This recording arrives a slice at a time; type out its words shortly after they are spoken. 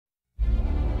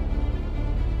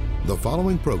The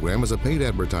following program is a paid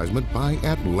advertisement by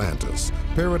Atlantis,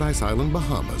 Paradise Island,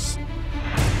 Bahamas.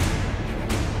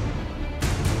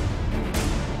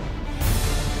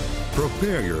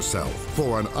 Prepare yourself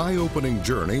for an eye-opening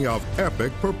journey of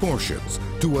epic proportions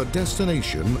to a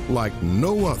destination like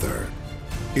no other.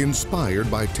 Inspired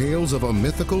by tales of a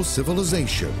mythical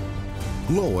civilization,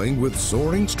 glowing with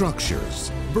soaring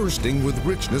structures, bursting with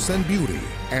richness and beauty,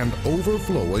 and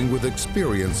overflowing with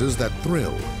experiences that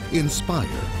thrill, inspire,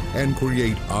 and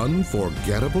create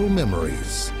unforgettable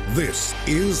memories. This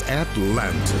is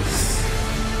Atlantis.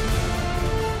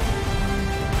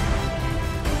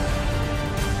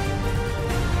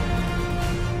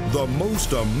 The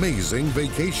most amazing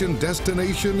vacation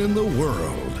destination in the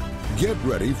world. Get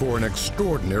ready for an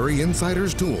extraordinary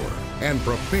insider's tour and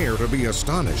prepare to be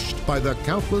astonished by the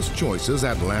countless choices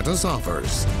Atlantis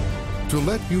offers to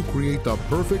let you create the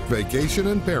perfect vacation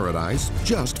in paradise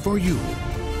just for you.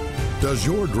 Does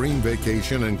your dream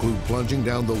vacation include plunging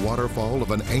down the waterfall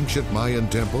of an ancient Mayan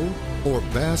temple or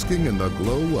basking in the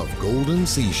glow of golden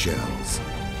seashells?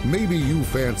 Maybe you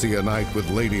fancy a night with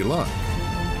Lady Luck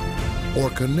or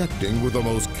connecting with the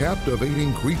most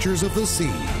captivating creatures of the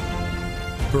sea.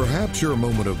 Perhaps your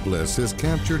moment of bliss is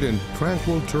captured in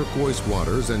tranquil turquoise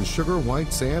waters and sugar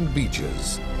white sand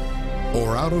beaches,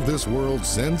 or out of this world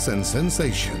scents and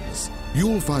sensations.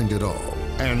 You'll find it all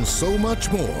and so much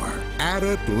more at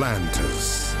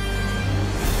Atlantis.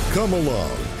 Come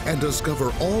along and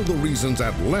discover all the reasons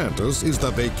Atlantis is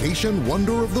the vacation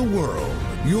wonder of the world.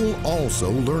 You'll also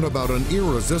learn about an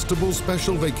irresistible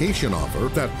special vacation offer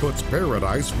that puts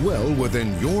paradise well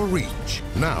within your reach.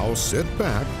 Now sit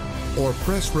back or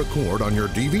press record on your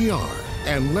DVR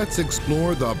and let's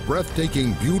explore the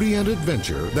breathtaking beauty and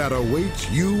adventure that awaits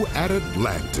you at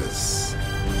Atlantis.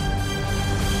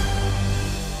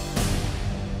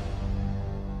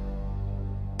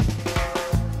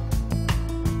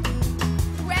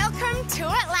 Welcome to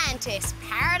Atlantis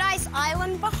Paradise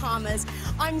Island, Bahamas.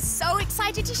 I'm so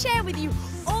excited to share with you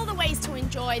all the ways to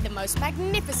enjoy the most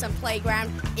magnificent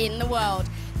playground in the world.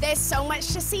 There's so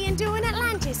much to see and do in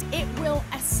Atlantis, it will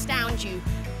astound you.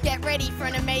 Get ready for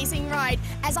an amazing ride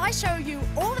as I show you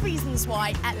all the reasons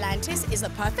why Atlantis is the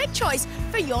perfect choice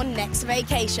for your next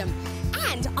vacation.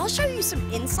 And I'll show you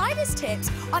some insider's tips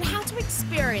on how to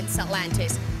experience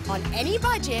Atlantis on any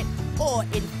budget or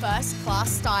in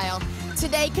first-class style.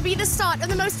 Today could be the start of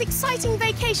the most exciting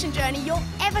vacation journey you'll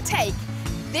ever take.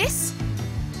 This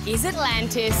is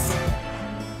Atlantis.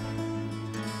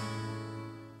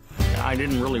 I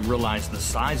didn't really realize the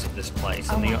size of this place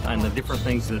and the different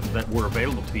things that were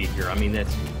available to you here. I mean,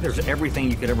 there's everything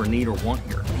you could ever need or want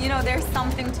here. You know, there's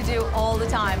something to do all the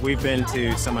time. We've been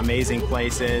to some amazing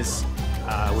places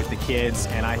with the kids,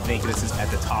 and I think this is at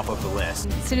the top of the list.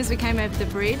 As soon as we came over the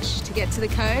bridge to get to the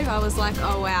cove, I was like,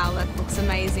 oh wow, that looks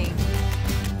amazing.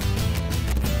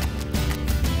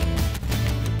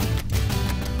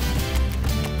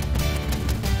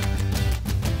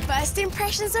 First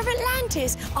impressions of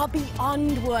Atlantis are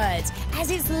beyond words,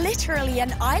 as it's literally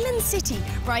an island city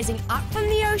rising up from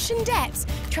the ocean depths,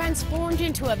 transformed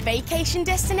into a vacation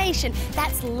destination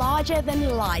that's larger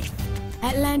than life.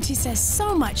 Atlantis has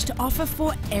so much to offer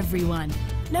for everyone,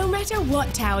 no matter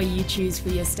what tower you choose for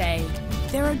your stay.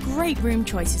 There are great room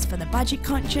choices for the budget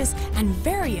conscious and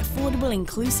very affordable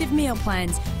inclusive meal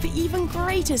plans for even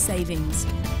greater savings.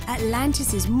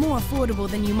 Atlantis is more affordable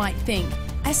than you might think,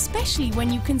 especially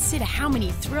when you consider how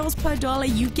many thrills per dollar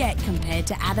you get compared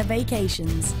to other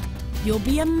vacations. You'll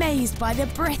be amazed by the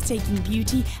breathtaking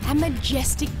beauty and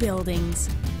majestic buildings.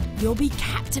 You'll be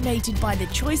captivated by the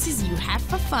choices you have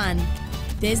for fun.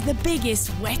 There's the biggest,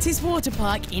 wettest water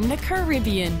park in the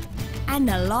Caribbean and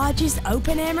the largest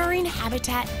open-air marine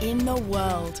habitat in the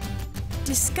world.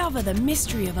 Discover the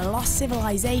mystery of a lost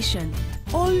civilization,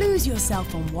 or lose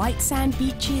yourself on white sand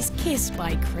beaches kissed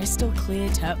by crystal clear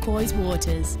turquoise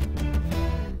waters.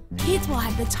 Kids will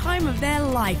have the time of their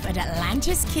life at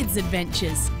Atlantis Kids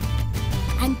Adventures.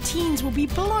 And teens will be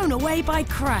blown away by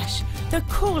Crush, the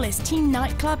coolest teen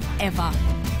nightclub ever.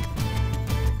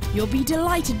 You'll be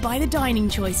delighted by the dining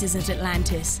choices at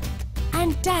Atlantis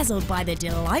and dazzled by the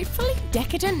delightfully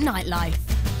decadent nightlife.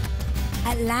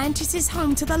 Atlantis is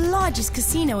home to the largest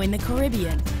casino in the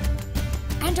Caribbean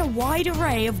and a wide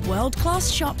array of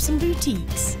world-class shops and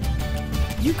boutiques.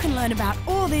 You can learn about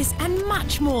all this and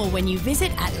much more when you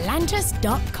visit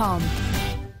Atlantis.com.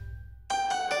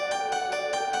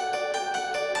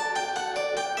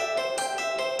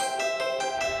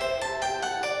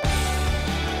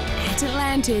 At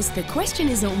Atlantis, the question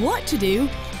isn't what to do,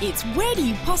 it's where do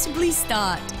you possibly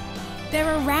start?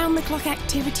 There are round-the-clock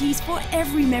activities for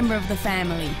every member of the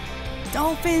family.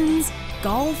 Dolphins,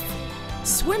 golf,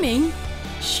 swimming,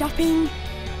 shopping,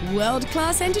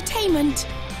 world-class entertainment,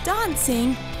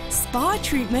 dancing, spa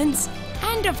treatments,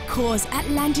 and of course,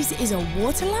 Atlantis is a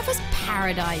water lover's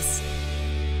paradise.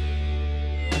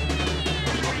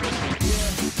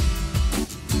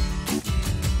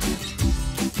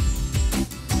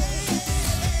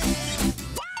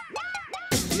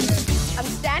 I'm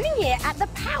standing here at the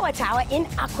Power Tower in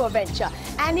Aquaventure,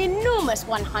 an enormous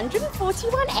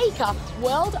 141-acre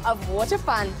world of water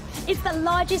fun. It's the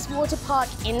largest water park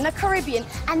in the Caribbean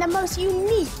and the most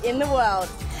unique in the world.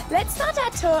 Let's start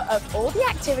our tour of all the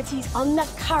activities on the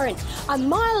Current, a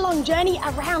mile-long journey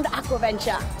around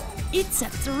Aquaventure. It's a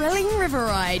thrilling river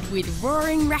ride with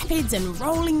roaring rapids and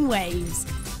rolling waves.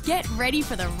 Get ready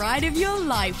for the ride of your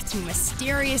life through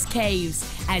mysterious caves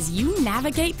as you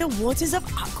navigate the waters of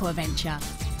Aquaventure.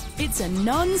 It's a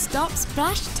non-stop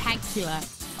splash-tacular,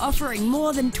 offering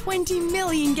more than 20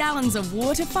 million gallons of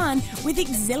water fun with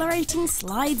exhilarating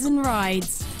slides and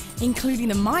rides, including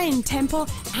the Mayan Temple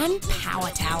and Power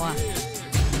Tower.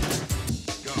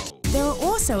 There are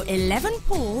also 11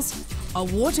 pools, a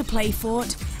water play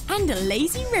fort, and a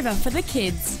lazy river for the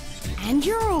kids. And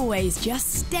you're always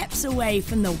just steps away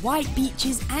from the white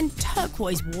beaches and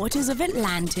turquoise waters of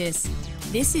Atlantis.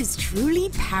 This is truly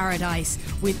paradise,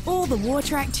 with all the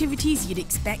water activities you'd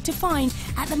expect to find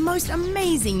at the most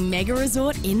amazing mega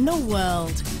resort in the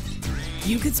world.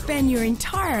 You could spend your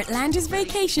entire Atlantis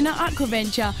vacation at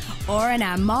Aquaventure or in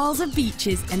our miles of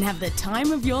beaches and have the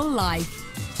time of your life.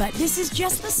 But this is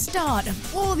just the start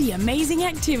of all the amazing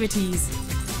activities.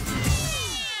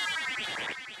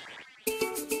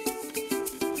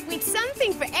 With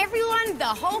something for everyone, the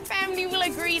whole family will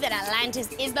agree that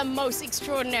Atlantis is the most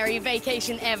extraordinary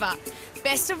vacation ever.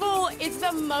 Best of all, it's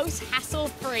the most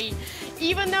hassle-free.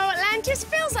 Even though Atlantis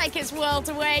feels like it's worlds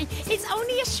away, it's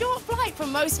only a short flight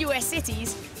from most US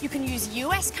cities. You can use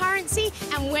US currency,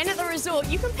 and when at the resort,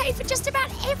 you can pay for just about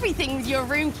everything with your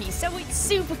room key, so it's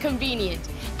super convenient.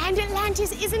 And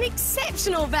Atlantis is an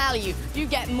exceptional value. You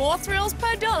get more thrills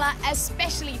per dollar,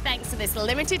 especially thanks to this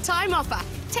limited time offer.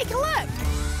 Take a look.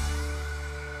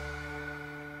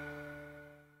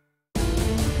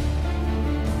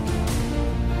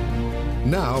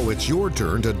 Now it's your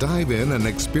turn to dive in and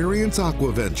experience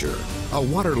Aquaventure, a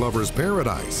water lover's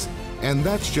paradise. And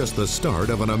that's just the start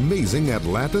of an amazing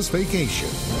Atlantis vacation.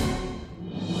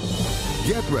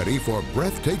 Get ready for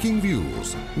breathtaking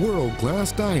views,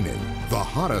 world-class dining, the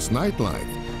hottest nightlife,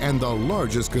 and the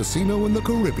largest casino in the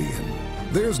Caribbean.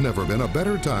 There's never been a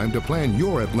better time to plan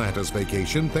your Atlantis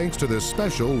vacation thanks to this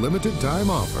special limited time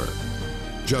offer.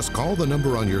 Just call the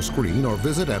number on your screen or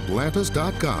visit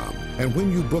Atlantis.com. And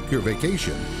when you book your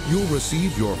vacation, you'll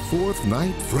receive your 4th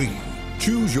night free.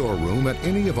 Choose your room at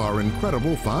any of our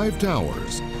incredible 5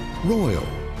 towers: Royal,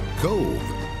 Cove,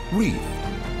 Reef,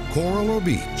 Coral, or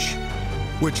Beach.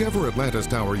 Whichever Atlantis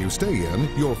tower you stay in,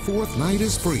 your 4th night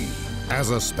is free.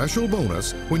 As a special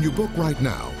bonus, when you book right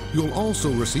now, you'll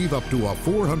also receive up to a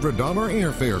 $400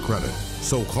 airfare credit.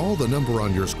 So call the number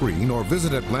on your screen or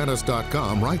visit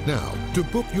Atlantis.com right now to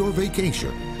book your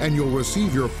vacation, and you'll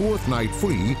receive your 4th night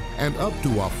free and up to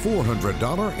a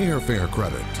 $400 airfare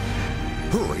credit.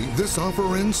 Hurry, this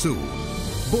offer ends soon.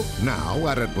 Book now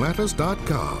at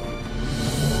Atlantis.com.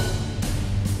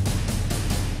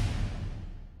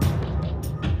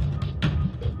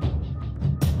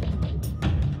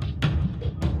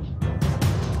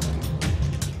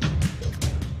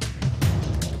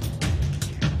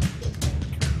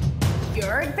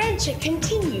 Your adventure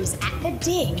continues at the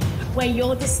Dig, where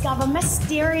you'll discover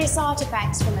mysterious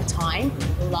artifacts from a time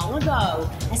long ago,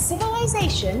 a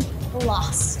civilization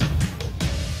lost.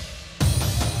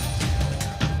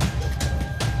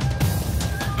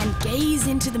 And gaze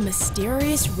into the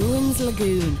mysterious Ruins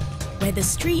Lagoon, where the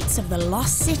streets of the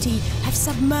lost city have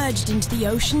submerged into the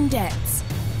ocean depths,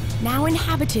 now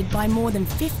inhabited by more than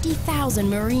 50,000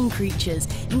 marine creatures,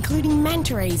 including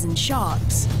manta rays and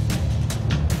sharks.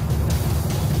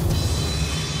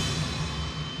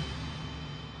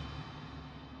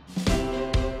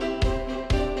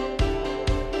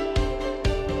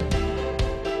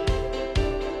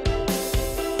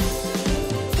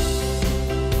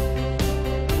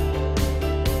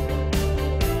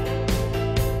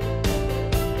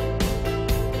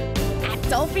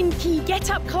 Dolphin Key, get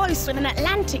up close with an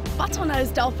Atlantic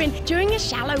bottlenose dolphin during a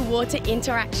shallow water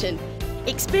interaction.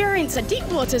 Experience a deep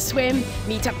water swim,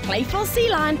 meet a playful sea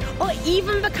lion, or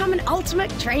even become an ultimate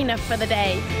trainer for the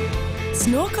day.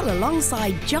 Snorkel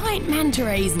alongside giant manta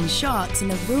rays and sharks in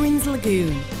the Ruins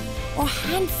Lagoon, or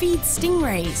hand feed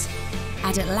stingrays.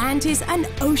 At Atlantis, an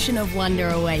ocean of wonder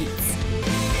awaits.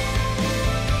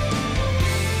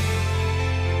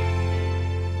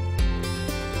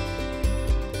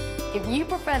 If you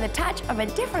prefer the touch of a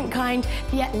different kind,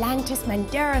 the Atlantis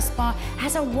Mandera Spa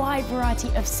has a wide variety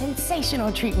of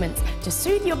sensational treatments to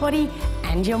soothe your body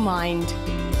and your mind.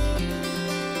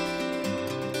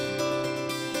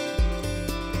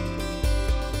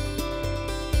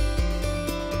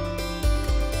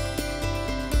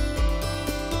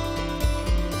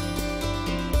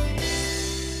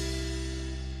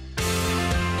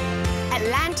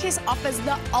 Atlantis offers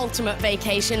the ultimate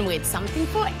vacation with something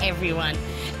for everyone.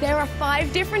 There are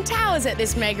 5 different towers at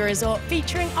this mega resort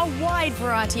featuring a wide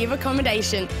variety of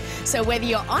accommodation. So whether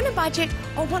you're on a budget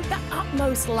or want the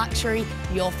utmost luxury,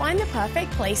 you'll find the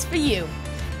perfect place for you.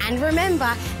 And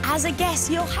remember, as a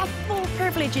guest, you'll have full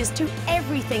privileges to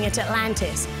everything at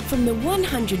Atlantis. From the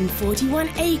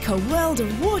 141-acre world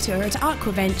of water at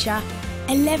Aquaventure,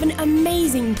 11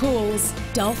 amazing pools,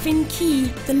 Dolphin Key,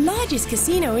 the largest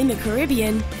casino in the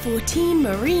Caribbean, 14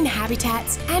 marine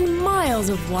habitats, and miles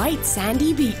of white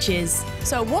sandy beaches.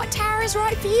 So what tower is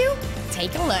right for you?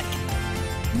 Take a look.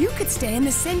 You could stay in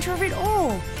the center of it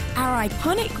all, our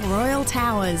iconic Royal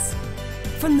Towers.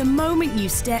 From the moment you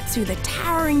step through the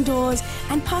towering doors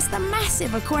and past the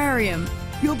massive aquarium,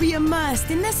 you'll be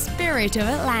immersed in the spirit of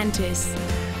Atlantis.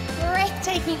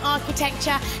 Breathtaking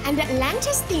architecture and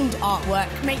Atlantis-themed artwork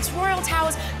makes Royal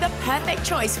Towers the perfect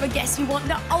choice for guests who want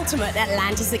the ultimate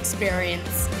Atlantis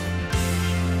experience.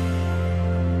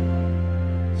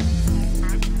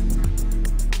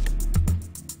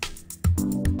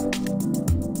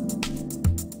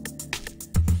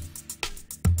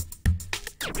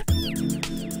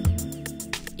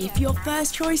 If your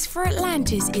first choice for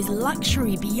Atlantis is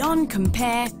luxury beyond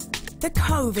compare, The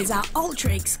Cove is our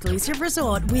ultra-exclusive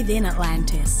resort within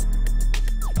Atlantis.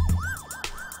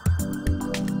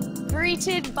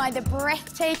 Greeted by the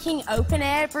breathtaking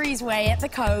open-air breezeway at The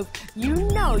Cove, you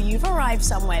know you've arrived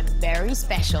somewhere very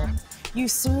special. You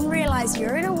soon realize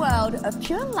you're in a world of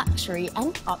pure luxury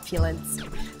and opulence.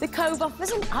 The Cove offers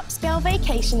an upscale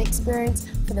vacation experience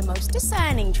for the most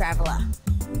discerning traveler.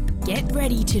 Get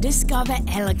ready to discover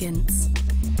elegance,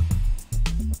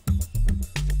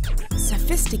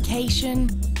 sophistication,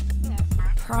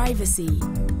 privacy,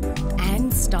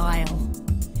 and style.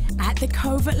 At the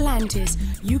Cove Atlantis,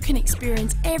 you can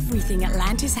experience everything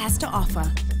Atlantis has to offer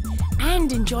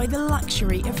and enjoy the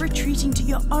luxury of retreating to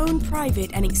your own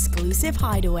private and exclusive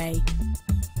hideaway.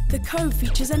 The Cove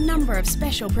features a number of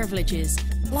special privileges,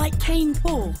 like Cane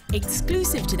Pool,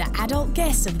 exclusive to the adult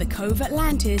guests of the Cove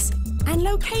Atlantis and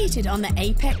located on the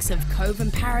apex of Cove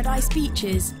and Paradise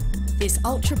beaches. This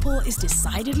ultra pool is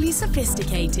decidedly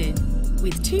sophisticated,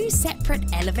 with 2 separate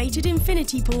elevated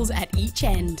infinity pools at each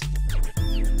end.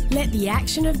 Let the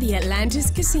action of the Atlantis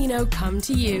Casino come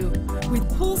to you with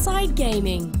poolside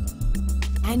gaming.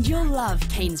 And you'll love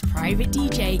Kane's private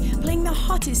DJ playing the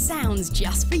hottest sounds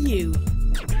just for you.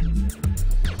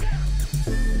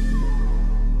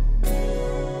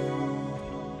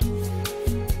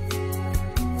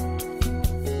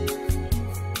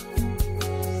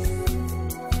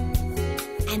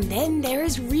 And then there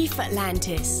is Reef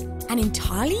Atlantis, an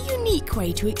entirely unique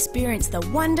way to experience the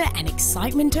wonder and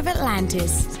excitement of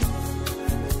Atlantis.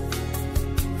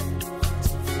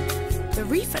 The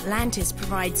Reef Atlantis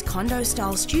provides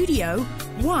condo-style studio,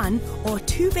 1 or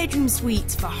 2-bedroom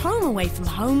suites for home away from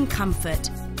home comfort.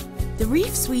 The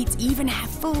Reef suites even have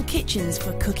full kitchens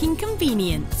for cooking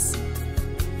convenience.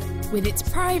 With its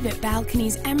private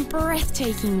balconies and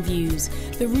breathtaking views,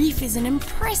 the Reef is an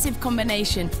impressive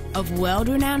combination of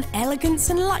world-renowned elegance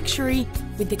and luxury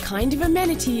with the kind of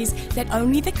amenities that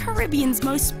only the Caribbean's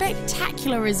most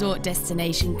spectacular resort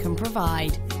destination can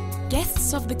provide.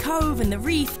 Guests of the Cove and the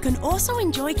Reef can also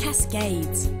enjoy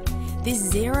cascades. This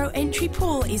zero-entry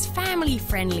pool is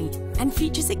family-friendly and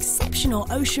features exceptional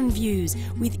ocean views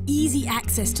with easy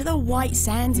access to the white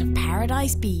sands of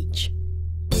Paradise Beach.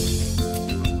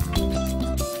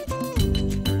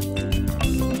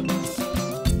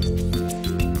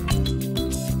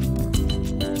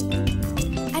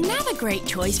 Another great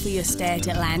choice for your stay at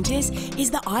Atlantis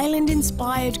is the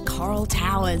island-inspired Coral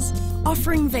Towers,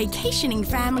 offering vacationing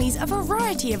families a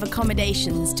variety of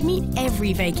accommodations to meet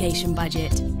every vacation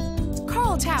budget.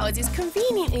 Coral Towers is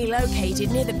conveniently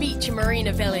located near the beach and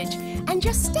marina village and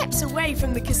just steps away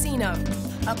from the casino.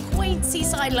 A quaint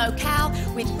seaside locale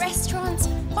with restaurants,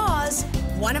 bars,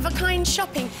 one-of-a-kind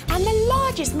shopping and the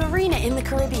largest marina in the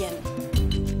Caribbean.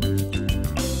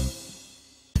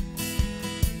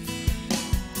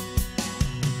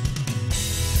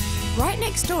 Right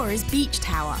next door is Beach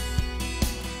Tower,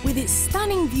 with its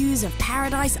stunning views of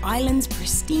Paradise Island's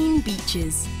pristine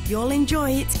beaches. You'll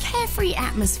enjoy its carefree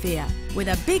atmosphere with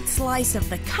a big slice of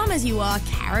the come-as-you-are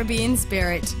Caribbean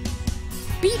spirit.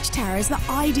 Beach Tower is the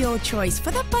ideal choice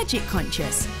for the budget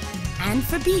conscious and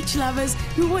for beach lovers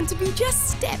who want to be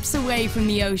just steps away from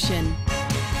the ocean.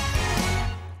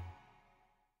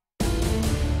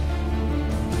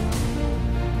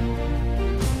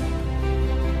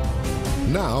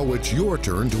 Now it's your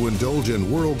turn to indulge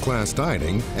in world-class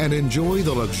dining and enjoy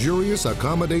the luxurious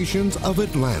accommodations of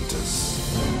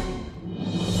Atlantis.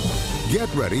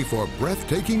 Get ready for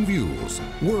breathtaking views,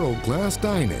 world-class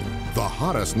dining, the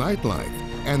hottest nightlife,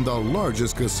 and the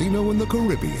largest casino in the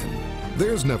Caribbean.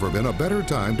 There's never been a better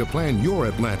time to plan your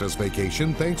Atlantis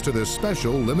vacation thanks to this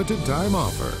special limited time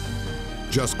offer.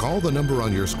 Just call the number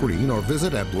on your screen or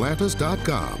visit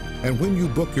Atlantis.com, and when you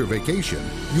book your vacation,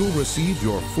 you'll receive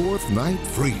your 4th night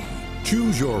free.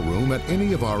 Choose your room at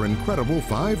any of our incredible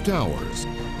 5 towers: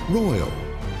 Royal,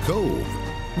 Cove,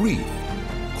 Reef,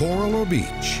 Coral, or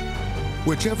Beach.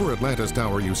 Whichever Atlantis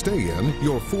Tower you stay in,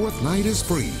 your 4th night is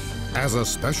free. As a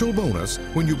special bonus,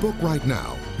 when you book right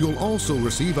now, you'll also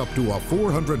receive up to a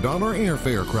 $400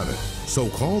 airfare credit. So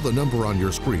call the number on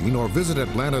your screen or visit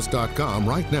Atlantis.com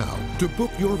right now to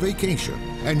book your vacation,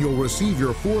 and you'll receive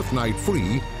your 4th night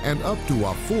free and up to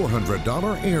a $400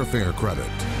 airfare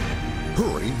credit.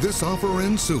 Hurry, this offer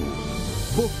ends soon.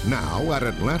 Book now at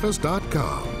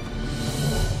Atlantis.com.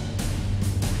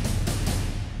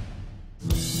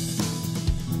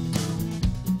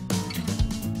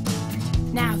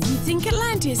 Now, if you think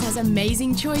Atlantis has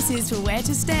amazing choices for where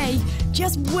to stay,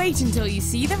 just wait until you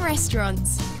see the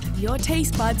restaurants. Your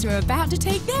taste buds are about to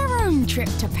take their own trip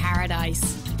to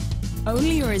paradise.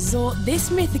 Only a resort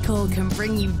this mythical can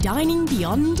bring you dining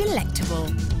beyond delectable.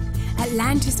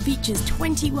 Atlantis features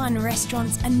 21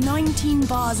 restaurants and 19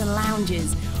 bars and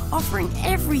lounges, offering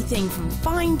everything from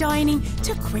fine dining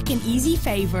to quick and easy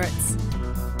favorites.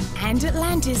 And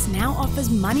Atlantis now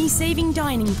offers money-saving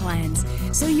dining plans,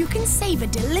 so you can save a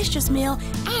delicious meal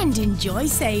and enjoy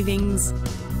savings.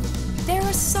 There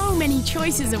are so many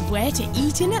choices of where to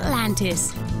eat in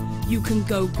Atlantis. You can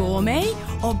go gourmet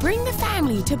or bring the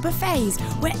family to buffets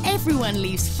where everyone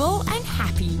leaves full and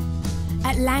happy.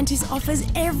 Atlantis offers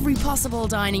every possible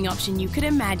dining option you could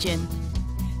imagine.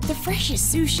 The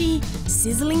freshest sushi,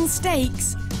 sizzling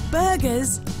steaks,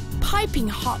 burgers, piping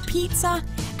hot pizza,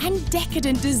 and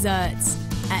decadent desserts.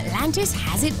 Atlantis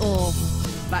has it all.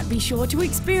 But be sure to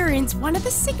experience one of the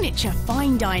signature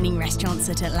fine dining restaurants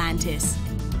at Atlantis.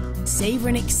 Savor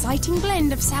an exciting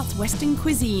blend of southwestern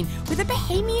cuisine with a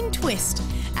Bahamian twist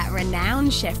at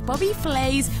renowned Chef Bobby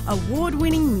Flay's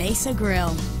award-winning Mesa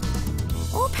Grill.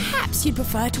 Or perhaps you'd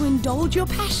prefer to indulge your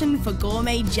passion for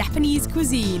gourmet Japanese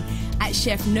cuisine at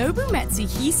Chef Nobu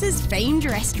Matsuhisa's famed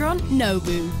restaurant,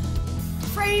 Nobu.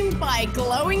 Framed by a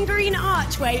glowing green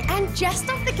archway and just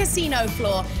off the casino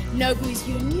floor, Nobu's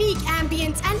unique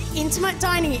ambience and intimate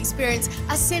dining experience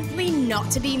are simply not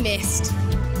to be missed.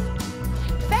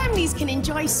 Families can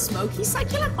enjoy smoky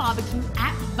succulent barbecue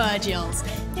at Virgil's.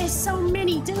 There's so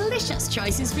many delicious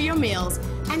choices for your meals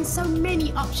and so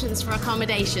many options for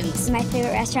accommodations. My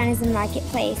favorite restaurant is the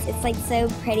Marketplace. It's like so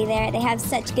pretty there. They have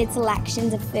such good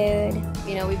selections of food.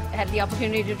 You know, we've had the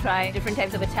opportunity to try different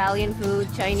types of Italian food,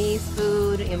 Chinese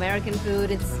food, American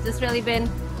food. It's just really been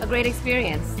a great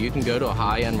experience. You can go to a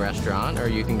high-end restaurant or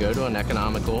you can go to an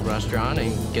economical restaurant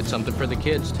and get something for the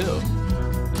kids too.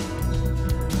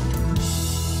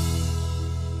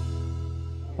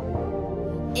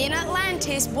 In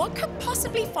Atlantis, what could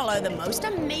possibly follow the most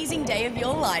amazing day of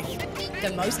your life?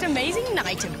 The most amazing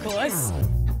night, of course.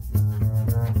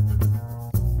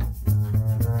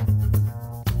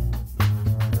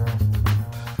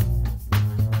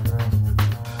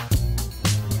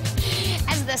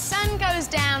 As the sun goes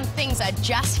down, things are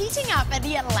just heating up at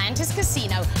the Atlantis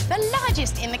Casino, the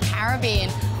largest in the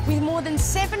Caribbean, with more than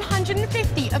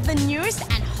 750 of the newest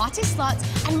and hottest slots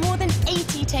and more than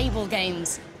 80 table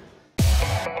games.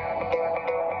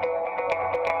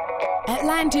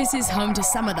 Atlantis is home to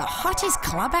some of the hottest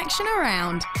club action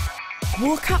around.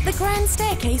 Walk up the grand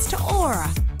staircase to Aura,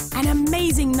 an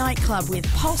amazing nightclub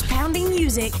with pulse-pounding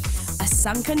music, a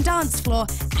sunken dance floor,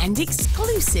 and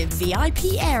exclusive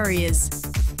VIP areas.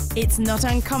 It's not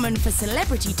uncommon for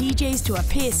celebrity DJs to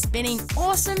appear spinning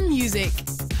awesome music.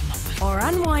 Or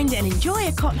unwind and enjoy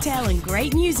a cocktail and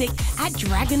great music at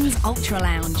Dragon's Ultra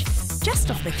Lounge,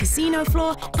 just off the casino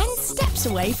floor and steps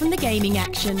away from the gaming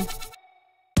action.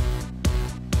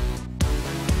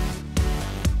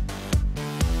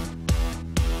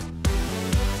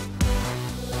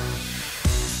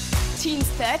 Teens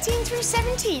 13 through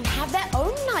 17 have their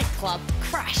own nightclub,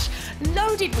 Crash,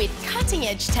 loaded with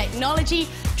cutting-edge technology,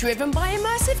 driven by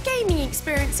immersive gaming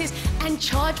experiences, and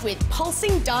charged with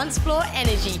pulsing dance floor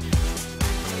energy.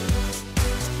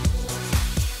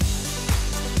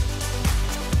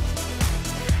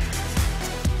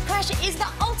 Crush is the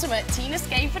ultimate teen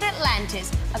escape at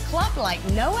Atlantis, a club like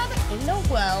no other in the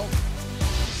world.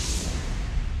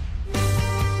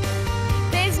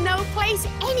 There's no place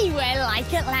anywhere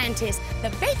like Atlantis, the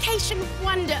vacation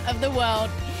wonder of the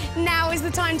world. Now is the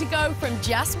time to go from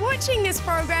just watching this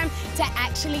program to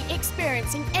actually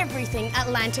experiencing everything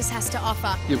Atlantis has to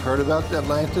offer. You've heard about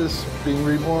Atlantis being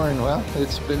reborn. Well,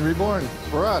 it's been reborn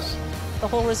for us. The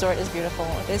whole resort is beautiful.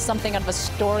 It's something out of a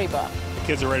storybook. The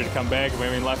kids are ready to come back, and we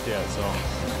haven't left yet, so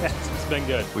it's been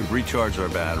good. We've recharged our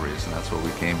batteries, and that's what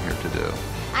we came here to do.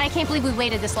 I can't believe we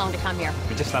waited this long to come here.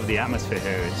 We just love the atmosphere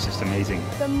here. It's just amazing.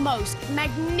 The most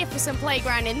magnificent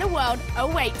playground in the world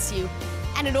awaits you.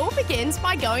 And it all begins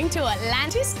by going to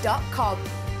Atlantis.com.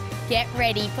 Get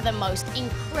ready for the most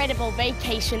incredible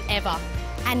vacation ever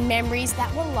and memories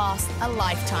that will last a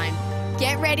lifetime.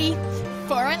 Get ready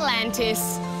for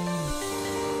Atlantis.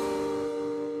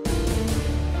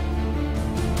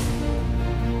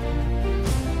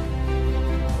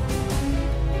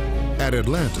 At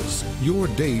Atlantis, your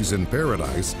days in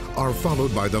paradise are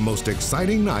followed by the most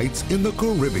exciting nights in the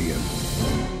Caribbean.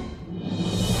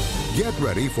 Get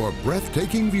ready for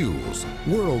breathtaking views,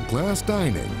 world-class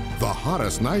dining, the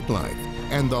hottest nightlife,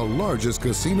 and the largest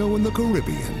casino in the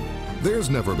Caribbean.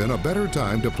 There's never been a better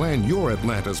time to plan your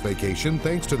Atlantis vacation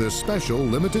thanks to this special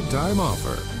limited time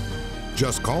offer.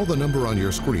 Just call the number on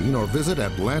your screen or visit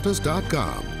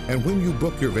Atlantis.com, and when you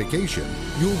book your vacation,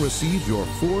 you'll receive your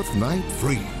 4th night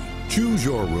free. Choose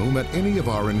your room at any of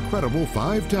our incredible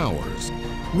 5 towers: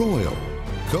 Royal,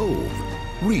 Cove,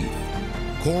 Reef,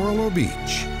 Coral, or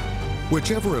Beach.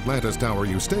 Whichever Atlantis Tower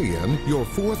you stay in, your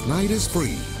 4th night is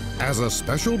free. As a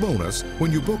special bonus,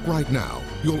 when you book right now,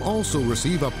 you'll also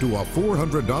receive up to a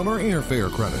 $400 airfare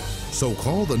credit. So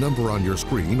call the number on your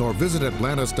screen or visit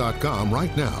Atlantis.com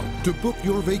right now to book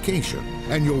your vacation,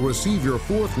 and you'll receive your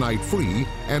 4th night free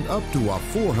and up to a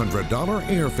 $400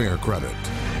 airfare credit.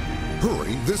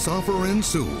 Hurry, this offer ends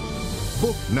soon.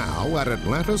 Book now at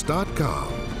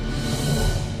Atlantis.com.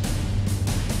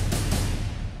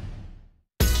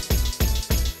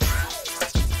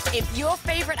 If your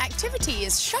favorite activity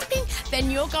is shopping, then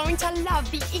you're going to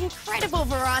love the incredible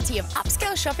variety of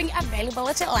upscale shopping available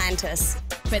at Atlantis.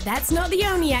 But that's not the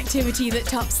only activity that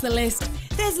tops the list.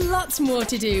 There's lots more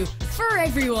to do for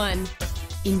everyone.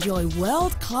 Enjoy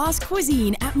world-class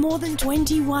cuisine at more than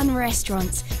 21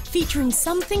 restaurants, featuring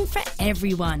something for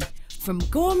everyone, from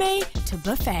gourmet to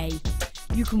buffet.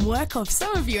 You can work off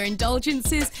some of your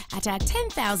indulgences at our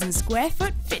 10,000 square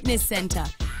foot fitness center,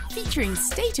 featuring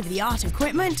state-of-the-art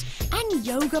equipment and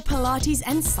yoga, Pilates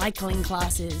and cycling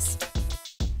classes.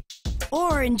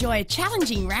 Or enjoy a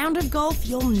challenging round of golf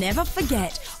you'll never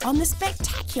forget on the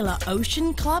spectacular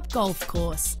Ocean Club Golf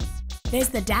Course. There's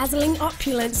the dazzling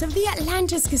opulence of the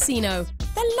Atlantis Casino,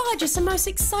 the largest and most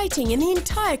exciting in the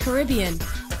entire Caribbean.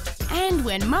 And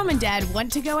when Mum and Dad want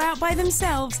to go out by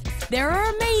themselves, there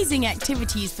are amazing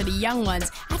activities for the young ones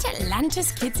at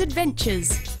Atlantis Kids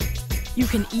Adventures. You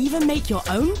can even make your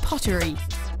own pottery,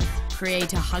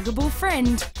 create a huggable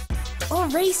friend, or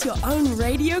race your own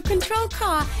radio-controlled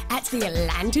car at the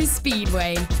Atlantis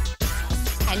Speedway.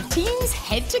 And teens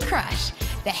head to Crush,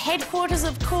 the headquarters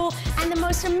of cool and the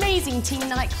most amazing teen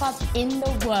nightclub in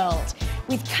the world,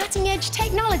 with cutting-edge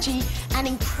technology, an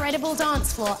incredible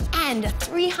dance floor, and a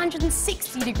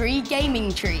 360-degree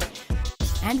gaming tree.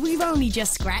 And we've only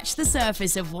just scratched the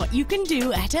surface of what you can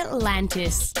do at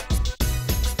Atlantis.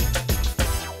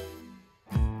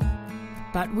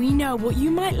 But we know what you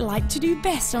might like to do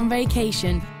best on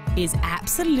vacation is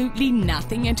absolutely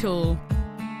nothing at all.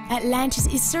 Atlantis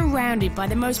is surrounded by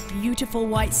the most beautiful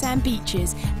white sand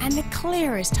beaches and the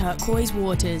clearest turquoise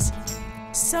waters.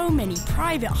 So many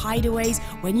private hideaways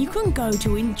when you can go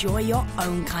to enjoy your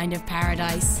own kind of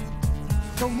paradise.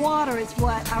 The water is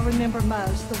what I remember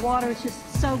most. The water is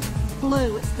just so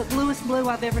blue. It's the bluest blue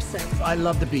I've ever seen. I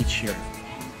love the beach here.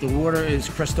 The water is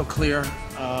crystal clear,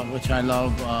 which I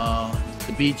love.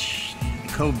 The beach,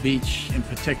 the Cove Beach in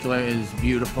particular, is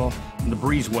beautiful. The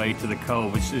breezeway to the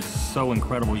Cove is so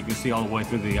incredible. You can see all the way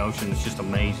through the ocean. It's just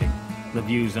amazing. The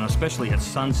views, and especially at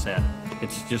sunset,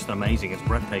 it's just amazing. It's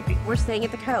breathtaking. We're staying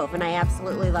at the Cove, and I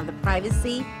absolutely love the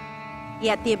privacy,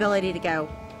 yet the ability to go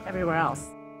everywhere else.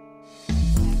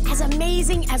 As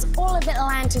amazing as all of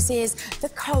Atlantis is, the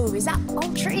Cove is that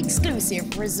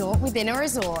ultra-exclusive resort within a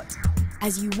resort.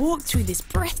 As you walk through this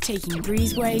breathtaking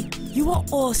breezeway, you are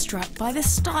awestruck by the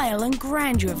style and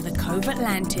grandeur of the Cove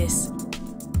Atlantis.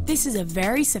 This is a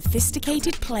very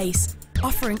sophisticated place,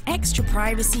 offering extra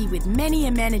privacy with many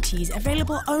amenities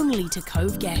available only to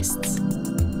Cove guests.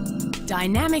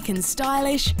 Dynamic and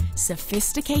stylish,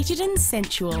 Sophisticated and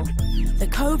sensual, the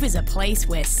Cove is a place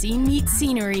where scene meets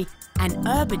scenery and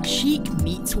urban chic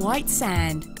meets white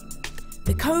sand.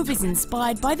 The Cove is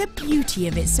inspired by the beauty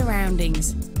of its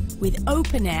surroundings, with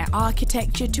open-air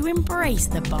architecture to embrace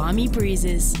the balmy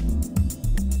breezes.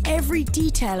 Every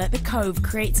detail at the Cove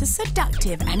creates a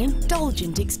seductive and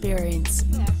indulgent experience.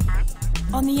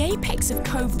 On the apex of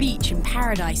Cove Beach and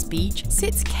Paradise Beach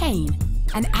sits Cane,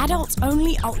 an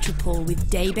adults-only ultra pool with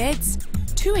daybeds,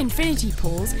 2 infinity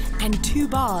pools and 2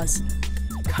 bars.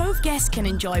 Cove guests can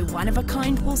enjoy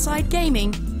one-of-a-kind poolside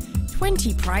gaming,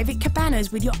 20 private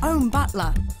cabanas with your own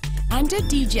butler, and a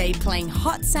DJ playing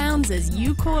hot sounds as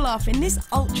you cool off in this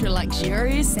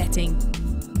ultra-luxurious setting.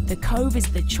 The Cove is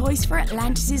the choice for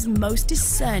Atlantis' most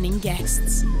discerning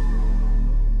guests.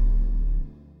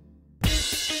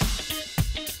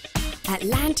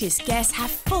 Atlantis guests have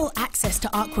full access to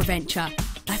Aquaventure,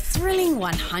 a thrilling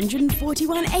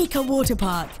 141-acre water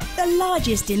park, the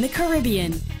largest in the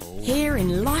Caribbean. Here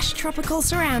in lush tropical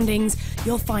surroundings,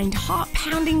 you'll find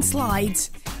heart-pounding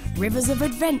slides, rivers of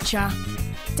adventure,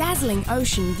 dazzling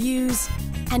ocean views,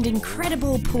 and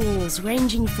incredible pools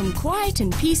ranging from quiet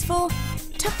and peaceful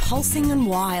to pulsing and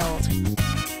wild.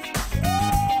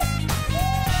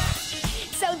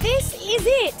 So this is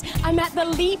it. I'm at the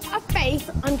leap of faith.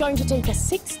 I'm going to take a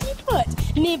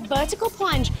 60-foot near vertical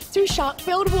plunge through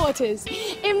shark-filled waters.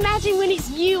 Imagine when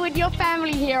it's you and your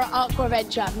family here at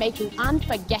Aquaventure making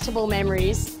unforgettable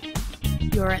memories.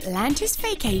 Your Atlantis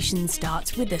vacation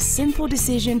starts with the simple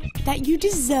decision that you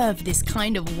deserve this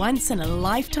kind of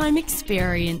once-in-a-lifetime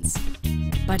experience.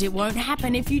 But it won't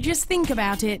happen if you just think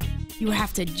about it. You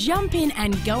have to jump in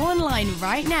and go online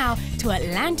right now to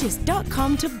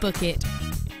Atlantis.com to book it.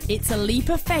 It's a leap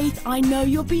of faith I know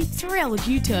you'll be thrilled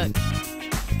you took.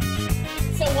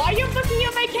 So while you're booking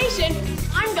your vacation,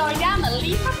 I'm going down the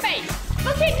leap of faith.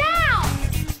 Book it now!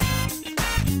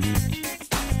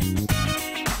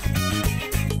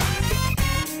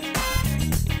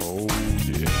 Oh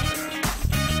dear.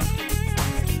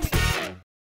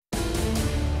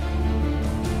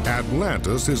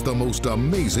 Atlantis is the most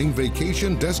amazing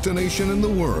vacation destination in the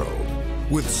world.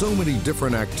 With so many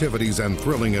different activities and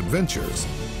thrilling adventures,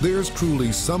 there's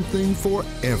truly something for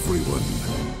everyone.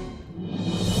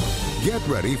 Get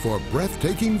ready for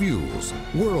breathtaking views,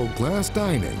 world-class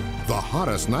dining, the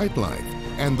hottest nightlife,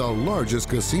 and the largest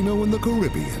casino in the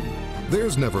Caribbean.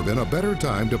 There's never been a better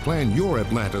time to plan your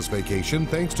Atlantis vacation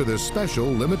thanks to this special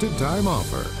limited time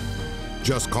offer.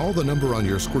 Just call the number on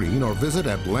your screen or visit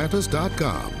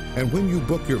Atlantis.com, and when you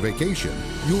book your vacation,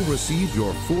 you'll receive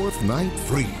your 4th night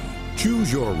free.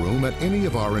 Choose your room at any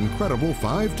of our incredible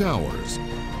 5 towers: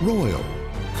 Royal,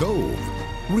 Cove,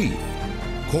 Reef,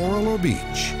 Coral, or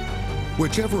Beach.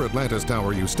 Whichever Atlantis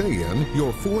tower you stay in,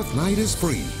 your 4th night is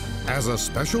free. As a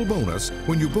special bonus,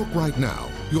 when you book right now,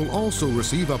 you'll also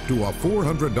receive up to a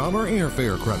 $400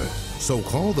 airfare credit. So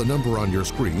call the number on your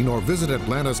screen or visit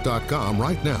Atlantis.com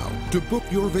right now to book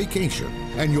your vacation,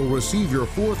 and you'll receive your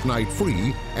 4th night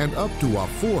free and up to a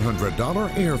 $400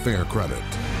 airfare credit.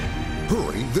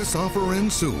 Hurry, this offer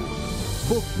ends soon.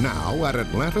 Book now at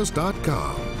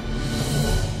Atlantis.com.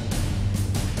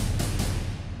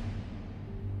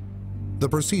 The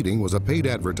proceeding was a paid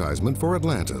advertisement for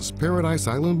Atlantis Paradise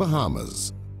Island,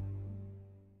 Bahamas.